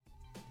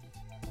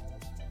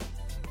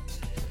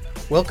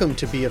Welcome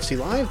to BFC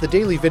Live, the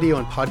daily video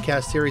and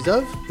podcast series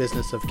of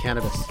Business of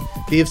Cannabis.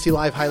 BFC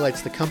Live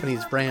highlights the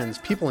company's brands,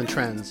 people, and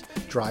trends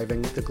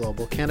driving the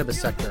global cannabis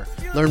sector.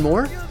 Learn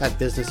more at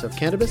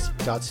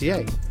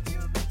businessofcannabis.ca.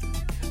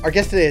 Our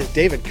guest today is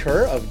David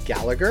Kerr of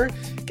Gallagher.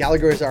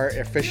 Gallagher is our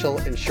official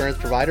insurance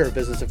provider of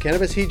Business of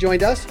Cannabis. He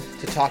joined us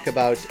to talk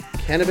about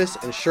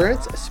cannabis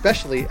insurance,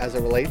 especially as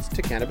it relates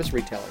to cannabis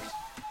retailers.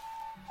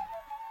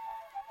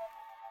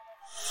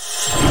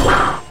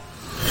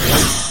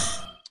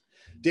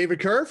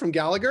 David Kerr from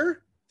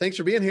Gallagher, thanks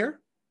for being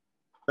here.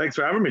 Thanks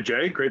for having me,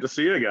 Jay. Great to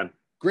see you again.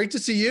 Great to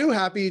see you.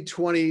 Happy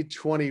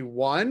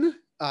 2021.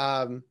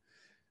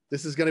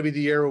 This is going to be the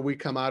year where we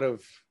come out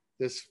of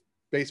this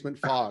basement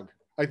fog,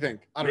 I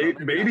think. I don't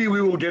know. Maybe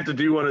we will get to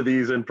do one of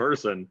these in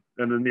person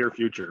in the near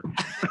future.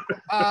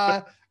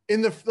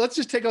 Let's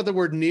just take out the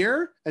word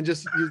near and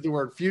just use the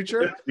word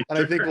future, and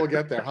I think we'll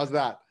get there. How's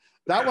that?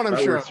 That one I'm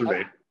sure.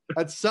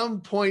 At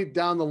some point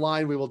down the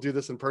line, we will do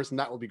this in person.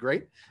 That will be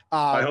great.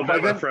 I hope I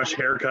have a fresh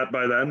haircut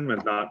by then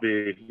and not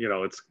be,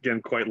 it's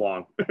getting quite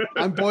long.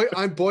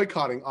 I'm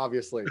boycotting,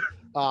 obviously.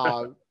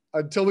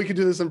 Until we can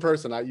do this in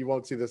person, you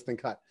won't see this thing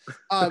cut.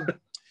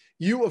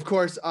 You, of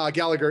course,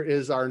 Gallagher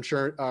is our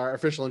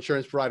official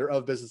insurance provider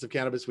of Business of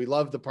Cannabis. We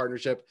love the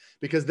partnership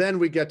because then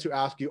we get to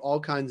ask you all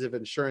kinds of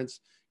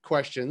insurance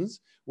questions,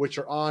 which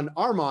are on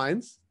our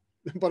minds,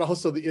 but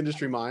also the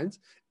industry minds.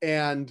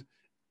 And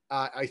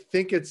I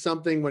think it's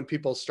something when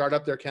people start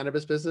up their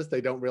cannabis business,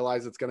 they don't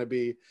realize it's going to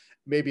be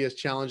maybe as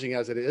challenging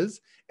as it is.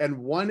 And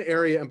one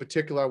area in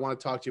particular I want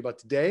to talk to you about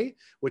today,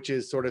 which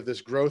is sort of this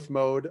growth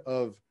mode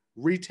of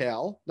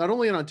retail, not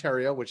only in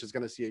Ontario, which is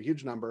going to see a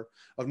huge number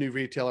of new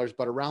retailers,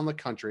 but around the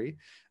country.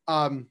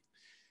 Have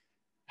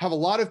a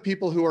lot of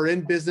people who are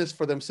in business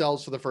for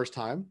themselves for the first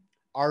time,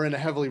 are in a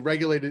heavily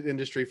regulated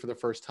industry for the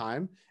first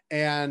time,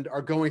 and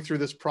are going through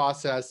this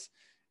process.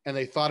 And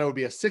they thought it would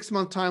be a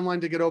 6-month timeline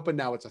to get open.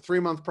 Now it's a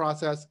 3-month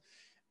process.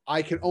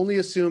 I can only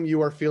assume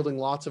you are fielding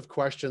lots of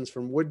questions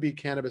from would-be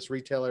cannabis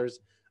retailers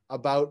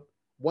about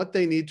what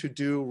they need to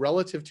do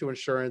relative to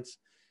insurance.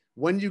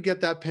 When you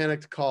get that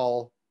panicked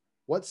call,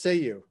 what say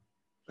you?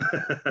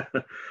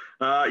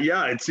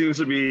 Yeah, it seems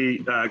to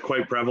be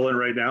quite prevalent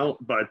right now,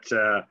 but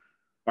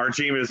our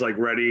team is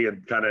ready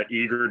and kind of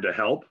eager to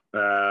help.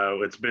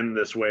 It's been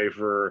this way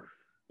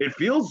it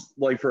feels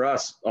like for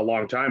us a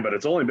long time, but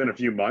it's only been a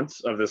few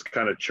months of this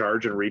kind of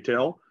charge in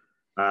retail.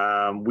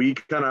 We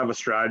kind of have a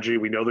strategy.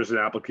 We know there's an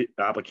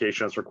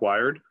application that's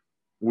required.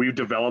 We've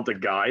developed a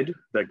guide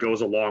that goes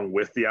along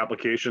with the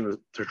application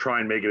to try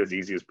and make it as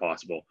easy as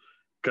possible,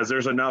 because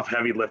there's enough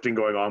heavy lifting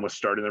going on with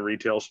starting the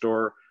retail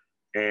store,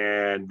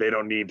 and they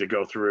don't need to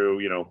go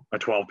through, a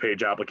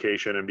 12-page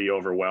application and be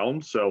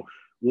overwhelmed. So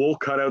we'll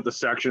cut out the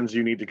sections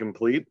you need to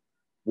complete.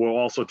 We'll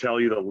also tell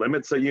you the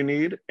limits that you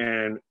need.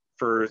 And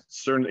for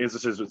certain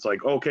instances, it's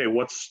like, okay,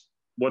 what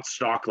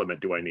stock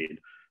limit do I need?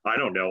 I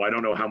don't know. I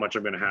don't know how much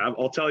I'm going to have.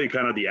 I'll tell you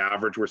kind of the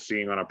average we're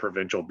seeing on a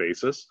provincial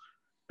basis.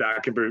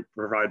 That can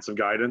provide some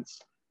guidance.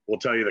 We'll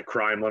tell you the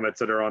crime limits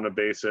that are on the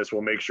basis.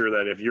 We'll make sure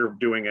that if you're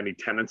doing any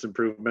tenants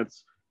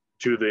improvements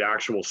to the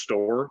actual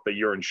store, that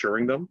you're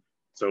insuring them.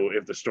 So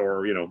if the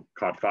store,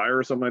 caught fire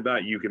or something like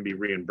that, you can be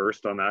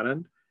reimbursed on that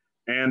end.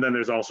 And then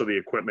there's also the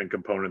equipment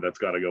component that's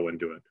got to go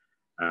into it.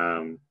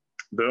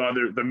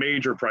 The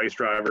major price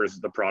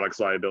drivers, the products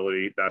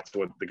liability, that's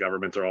what the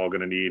governments are all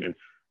going to need. And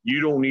you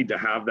don't need to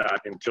have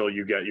that until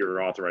you get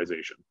your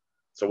authorization.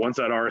 So once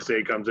that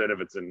RSA comes in,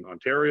 if it's in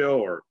Ontario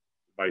or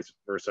vice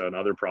versa in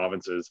other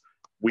provinces,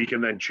 we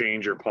can then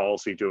change your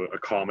policy to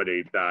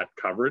accommodate that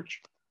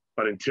coverage.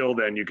 But until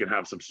then, you can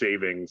have some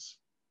savings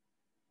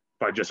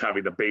by just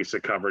having the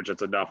basic coverage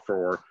that's enough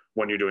for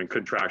when you're doing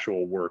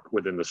contractual work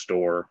within the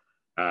store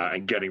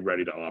and getting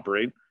ready to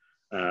operate.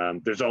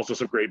 There's also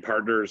some great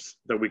partners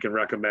that we can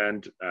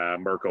recommend.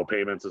 Merco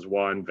Payments is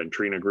one,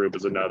 Ventrina Group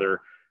is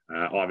another,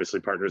 obviously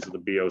partners of the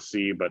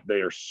BOC, but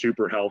they are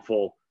super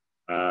helpful.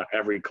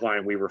 Every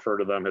client we refer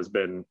to them has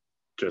been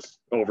just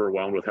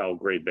overwhelmed with how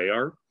great they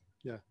are.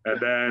 Yeah. And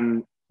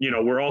then,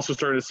 we're also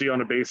starting to see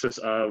on a basis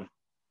of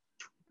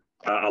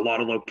a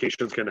lot of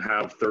locations can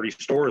have 30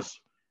 stores.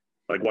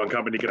 Like one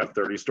company can have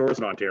 30 stores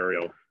in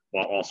Ontario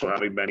while also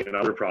having many in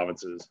other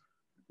provinces.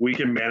 We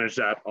can manage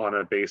that on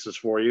a basis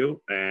for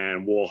you,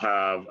 and we'll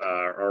have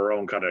our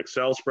own kind of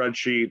Excel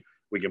spreadsheet.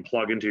 We can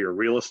plug into your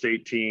real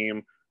estate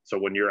team. So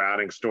when you're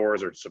adding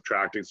stores or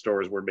subtracting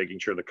stores, we're making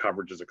sure the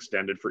coverage is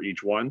extended for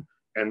each one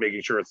and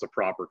making sure it's the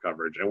proper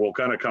coverage. And we'll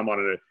kind of come on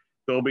it.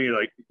 There'll be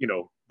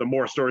the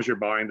more stores you're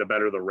buying, the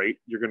better the rate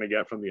you're going to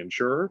get from the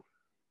insurer.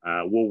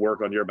 We'll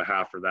work on your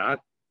behalf for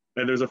that.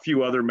 And there's a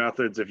few other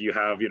methods. If you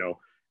have,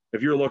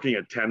 if you're looking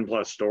at 10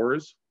 plus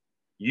stores,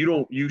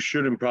 you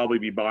shouldn't probably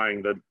be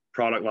buying the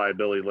product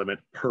liability limit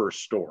per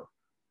store,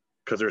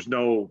 because there's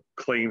no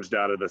claims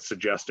data that's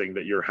suggesting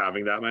that you're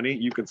having that many.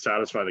 You can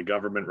satisfy the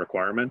government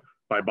requirement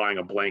by buying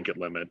a blanket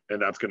limit,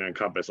 and that's going to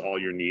encompass all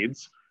your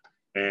needs.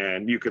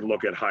 And you can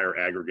look at higher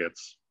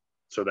aggregates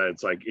so that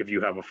it's like if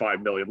you have a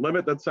 5 million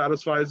limit that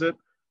satisfies it,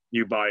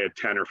 you buy a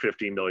 10 or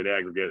 15 million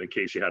aggregate in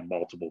case you had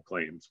multiple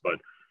claims.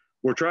 But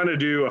we're trying to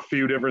do a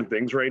few different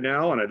things right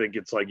now. And I think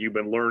it's like you've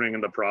been learning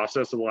in the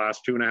process of the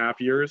last 2.5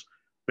 years.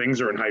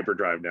 Things are in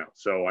hyperdrive now.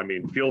 So, I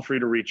mean, feel free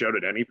to reach out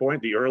at any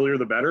point. The earlier,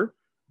 the better.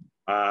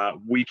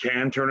 We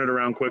can turn it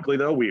around quickly,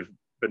 though. We've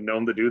been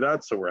known to do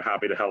that. So we're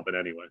happy to help in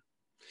any way.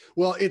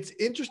 Well, it's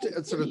interesting,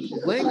 sort of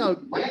laying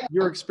out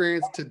your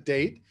experience to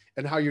date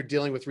and how you're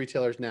dealing with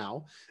retailers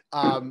now.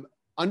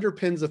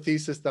 Underpins a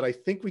thesis that I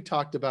think we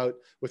talked about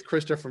with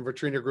Krista from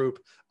Vitrina Group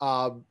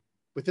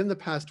within the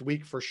past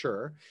week for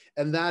sure.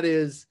 And that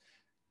is,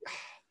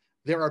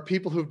 there are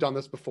people who've done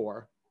this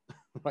before,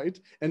 right?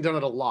 And done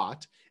it a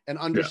lot and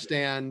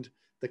understand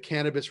the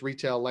cannabis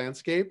retail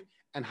landscape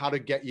and how to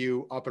get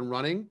you up and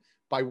running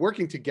by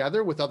working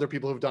together with other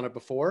people who've done it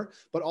before.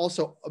 But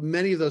also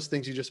many of those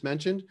things you just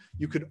mentioned,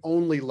 you could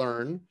only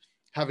learn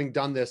having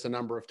done this a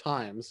number of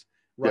times,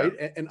 right?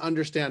 Yeah. And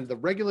understand the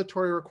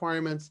regulatory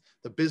requirements,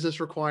 the business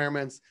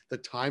requirements, the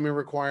timing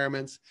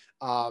requirements,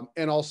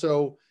 and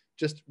also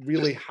just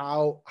really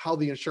how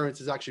the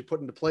insurance is actually put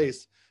into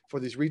place for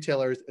these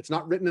retailers. It's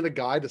not written in a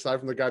guide, aside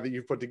from the guide that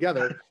you've put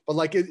together, but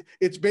like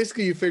it's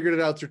basically you figured it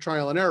out through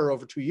trial and error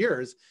over 2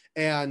 years.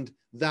 And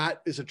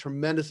that is a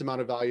tremendous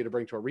amount of value to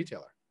bring to a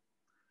retailer.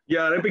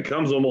 Yeah, and it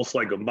becomes almost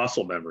like a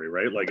muscle memory,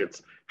 right? Like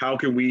it's how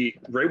can we,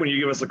 right when you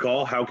give us a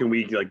call, how can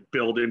we like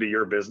build into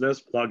your business,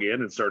 plug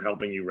in and start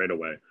helping you right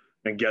away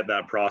and get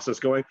that process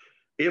going?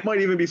 It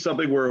might even be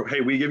something where,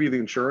 hey, we give you the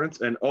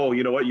insurance and, oh,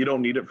 you know what, you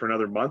don't need it for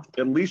another month.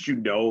 At least you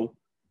know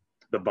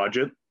the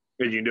budget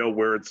and you know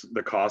where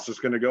the cost is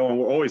going to go. And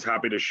we're always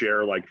happy to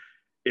share, like,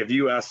 if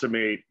you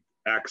estimate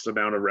X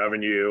amount of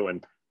revenue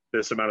and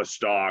this amount of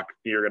stock,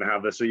 you're going to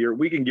have this a year,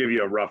 we can give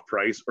you a rough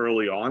price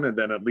early on. And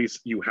then at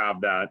least you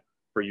have that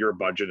for your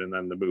budget and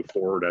then to move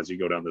forward as you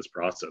go down this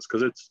process.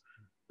 Cause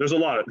there's a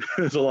lot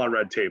of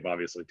red tape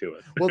obviously to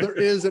it. Well, there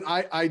is. And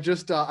I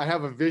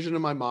have a vision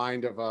in my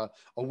mind of a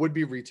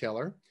would-be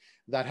retailer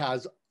that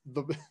has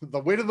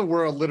the weight of the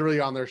world literally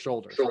on their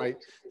shoulders, right?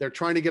 They're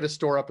trying to get a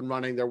store up and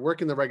running. They're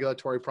working the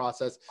regulatory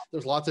process.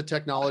 There's lots of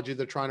technology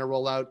they're trying to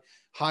roll out,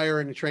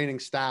 hiring and training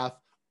staff,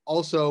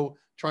 also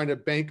trying to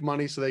bank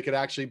money so they could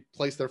actually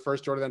place their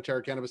first order, then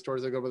Terra Cannabis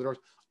stores, they go to the doors,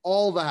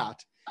 all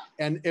that.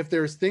 And if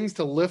there's things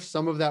to lift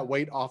some of that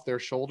weight off their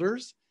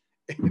shoulders,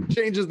 it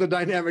changes the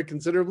dynamic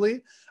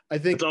considerably. I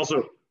think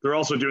they're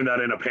also doing that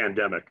in a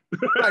pandemic.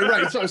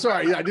 right. So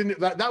sorry, yeah, I didn't.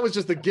 That was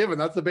just a given.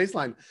 That's the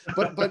baseline.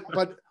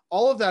 But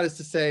all of that is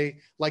to say,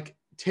 like,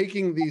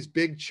 taking these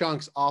big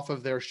chunks off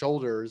of their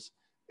shoulders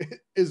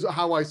is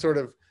how I sort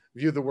of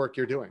view the work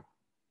you're doing.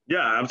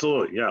 Yeah,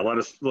 absolutely. Yeah, let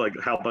us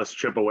help us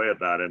chip away at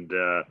that, and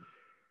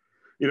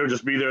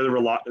just be there.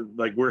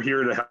 Like, we're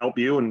here to help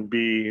you and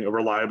be a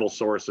reliable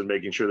source and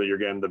making sure that you're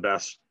getting the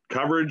best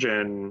coverage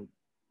and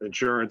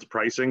insurance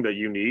pricing that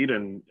you need,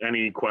 and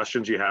any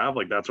questions you have,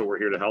 like, that's what we're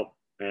here to help.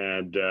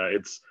 And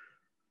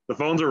the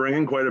phones are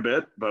ringing quite a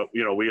bit, but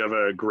we have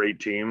a great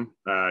team,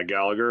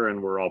 Gallagher,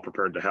 and we're all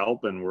prepared to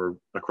help, and we're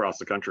across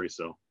the country.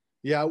 So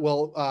yeah,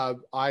 well,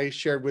 I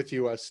shared with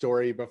you a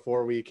story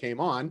before we came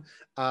on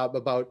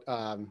about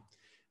a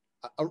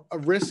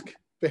risk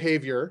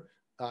behavior,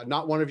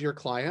 not one of your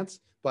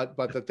clients, but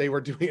that they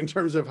were doing in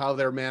terms of how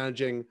they're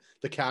managing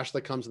the cash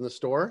that comes in the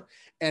store.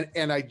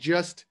 And I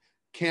just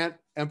can't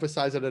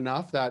emphasize it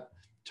enough that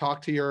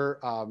talk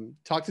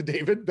to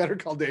David, better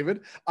call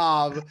David,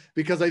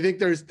 because I think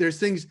there's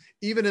things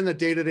even in the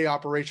day-to-day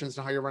operations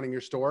and how you're running your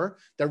store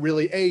that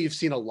really, you've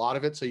seen a lot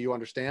of it, so you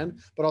understand,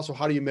 but also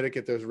how do you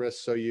mitigate those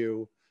risks so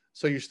you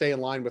stay in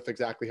line with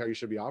exactly how you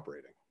should be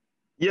operating.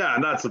 Yeah,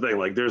 and that's the thing.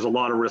 Like, there's a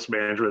lot of risk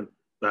management,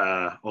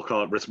 I'll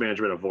call it risk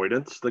management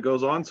avoidance that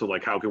goes on. So,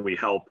 like, how can we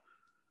help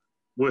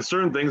with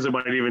certain things that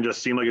might even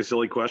just seem like a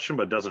silly question,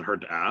 but doesn't hurt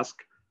to ask.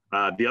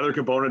 The other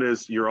component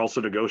is you're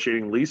also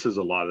negotiating leases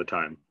a lot of the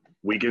time.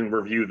 We can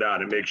review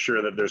that and make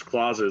sure that there's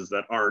clauses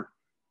that aren't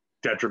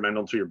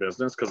detrimental to your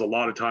business, because a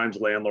lot of times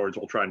landlords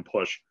will try and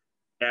push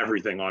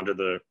everything onto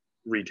the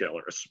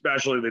retailer,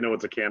 especially if they know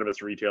it's a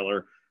cannabis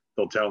retailer.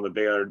 They'll tell them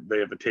that they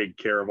have to take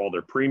care of all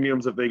their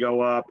premiums if they go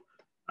up.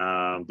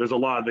 There's a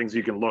lot of things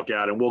you can look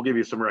at, and we'll give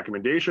you some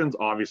recommendations.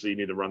 Obviously, you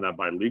need to run that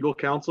by legal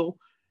counsel,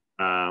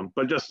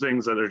 but just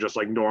things that are just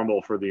like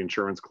normal for the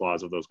insurance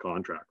clause of those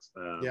contracts.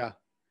 Yeah.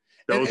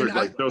 Those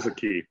are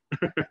key.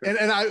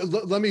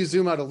 Let me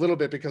zoom out a little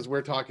bit, because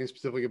we're talking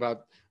specifically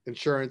about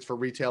insurance for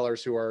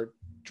retailers who are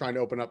trying to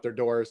open up their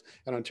doors.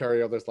 In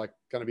Ontario, there's like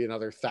going to be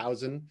another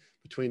 1,000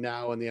 between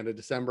now and the end of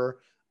December.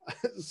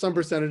 Some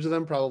percentage of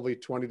them, probably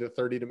 20 to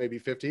 30 to maybe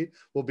 50,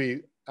 will be,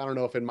 I don't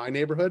know if in my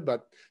neighborhood,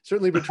 but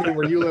certainly between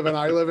where you live and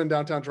I live in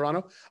downtown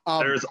Toronto.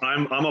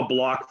 I'm a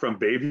block from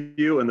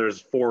Bayview, and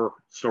there's 4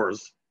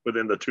 stores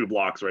within the 2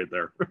 blocks right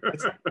there.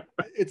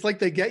 It's like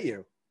they get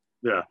you.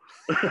 Yeah,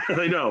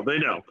 they know. But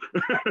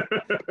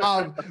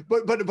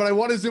I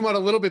want to zoom out a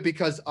little bit,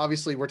 because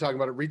obviously we're talking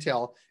about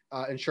retail.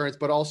 insurance,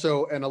 but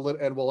also, and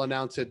we'll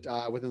announce it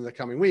within the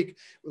coming week.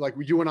 Like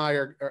you and I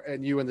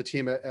and you and the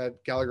team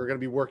at Gallagher are going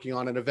to be working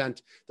on an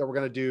event that we're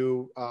going to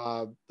do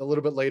a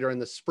little bit later in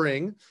the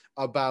spring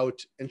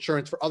about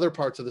insurance for other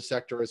parts of the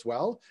sector as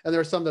well. And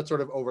there are some that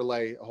sort of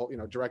overlay a whole,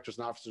 directors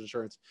and officers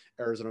insurance,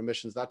 errors and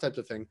omissions, that type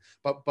of thing.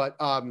 But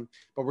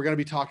we're going to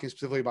be talking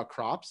specifically about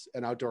crops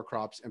and outdoor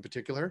crops in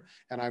particular.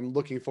 And I'm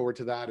looking forward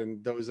to that.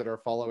 And those that are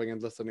following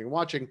and listening and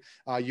watching,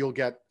 you'll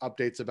get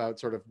updates about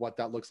sort of what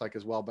that looks like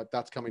as well. But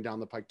that's coming down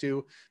the pike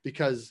too,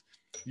 because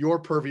your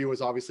purview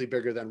is obviously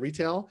bigger than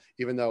retail.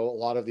 Even though a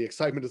lot of the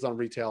excitement is on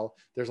retail,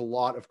 there's a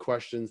lot of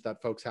questions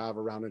that folks have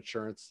around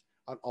insurance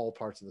on all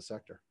parts of the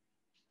sector.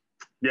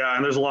 Yeah,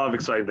 and there's a lot of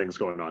exciting things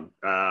going on.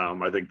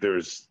 I think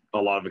there's a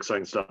lot of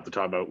exciting stuff to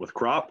talk about with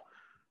crop,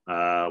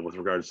 with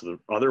regards to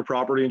the other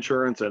property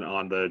insurance, and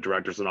on the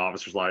directors and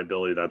officers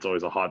liability. That's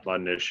always a hot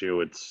button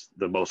issue. It's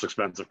the most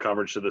expensive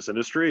coverage to this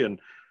industry, and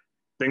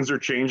things are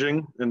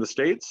changing in the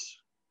States.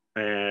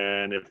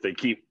 And if they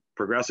keep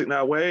progressing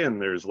that way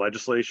and there's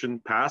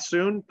legislation passed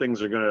soon,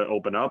 things are going to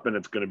open up, and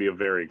it's going to be a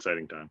very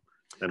exciting time.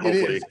 And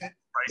hopefully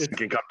pricing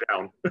can come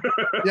down.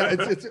 Yeah,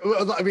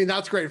 I mean,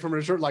 that's great from an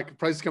insurance, like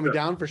prices coming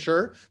down for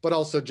sure, but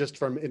also just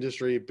from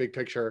industry, big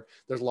picture,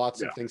 there's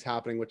lots of things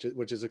happening,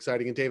 which is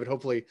exciting. And David,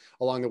 hopefully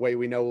along the way,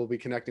 we know we'll be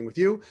connecting with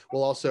you.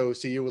 We'll also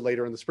see you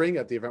later in the spring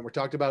at the event we're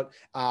talked about.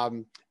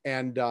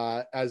 And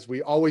as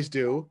we always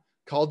do,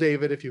 call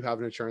David if you have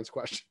an insurance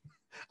question.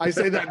 I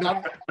say that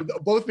not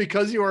both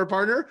because you are a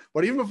partner,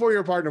 but even before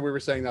you're a partner, we were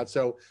saying that.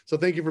 So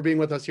thank you for being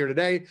with us here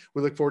today.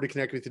 We look forward to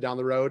connecting with you down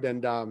the road,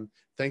 and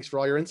thanks for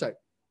all your insight.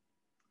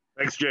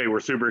 Thanks, Jay. We're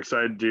super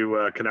excited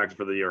to connect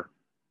for the year.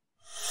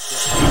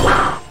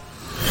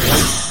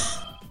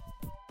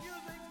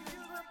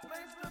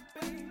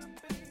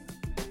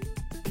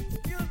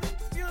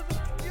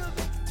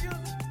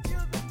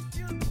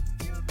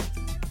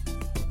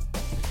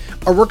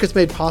 Our work is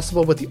made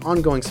possible with the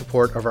ongoing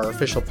support of our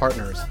official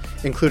partners,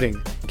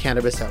 including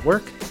Cannabis at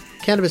Work,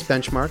 Cannabis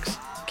Benchmarks,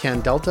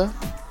 CanDelta,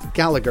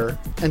 Gallagher,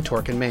 and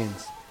Torque &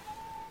 Mains.